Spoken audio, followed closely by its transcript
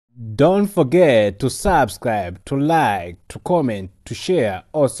Don't forget to subscribe, to like, to comment, to share,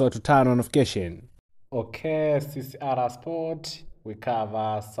 also to turn on notification. Okay, CCR Sport, we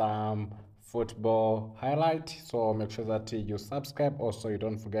cover some football highlight, so make sure that you subscribe. Also, you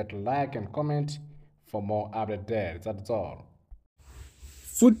don't forget to like and comment for more update there. That's all.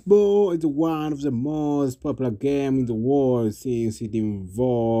 Football is one of the most popular games in the world since it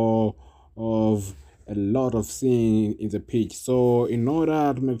involves of a lot of things in the pitch. So in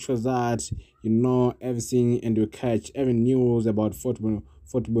order to make sure that you know everything and you catch every news about football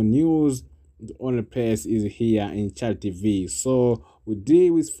news, the only place is here in Chat TV. So we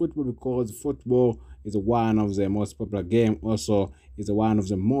deal with football because football is one of the most popular game. Also, is one of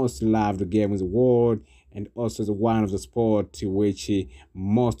the most loved games in the world, and also is one of the sport which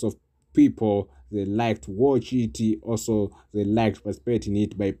most of people they like to watch it. Also, they like to participate in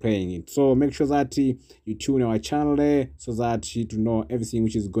it by playing it. So make sure that you tune our channel there so that you to know everything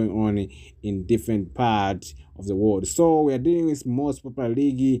which is going on in different parts of the world. So we are dealing with most popular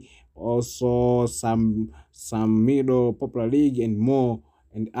league, also some middle popular league and more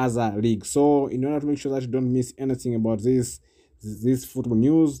and other leagues. So in order to make sure that you don't miss anything about this football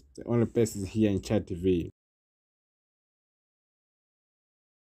news, the only place is here in Chat TV.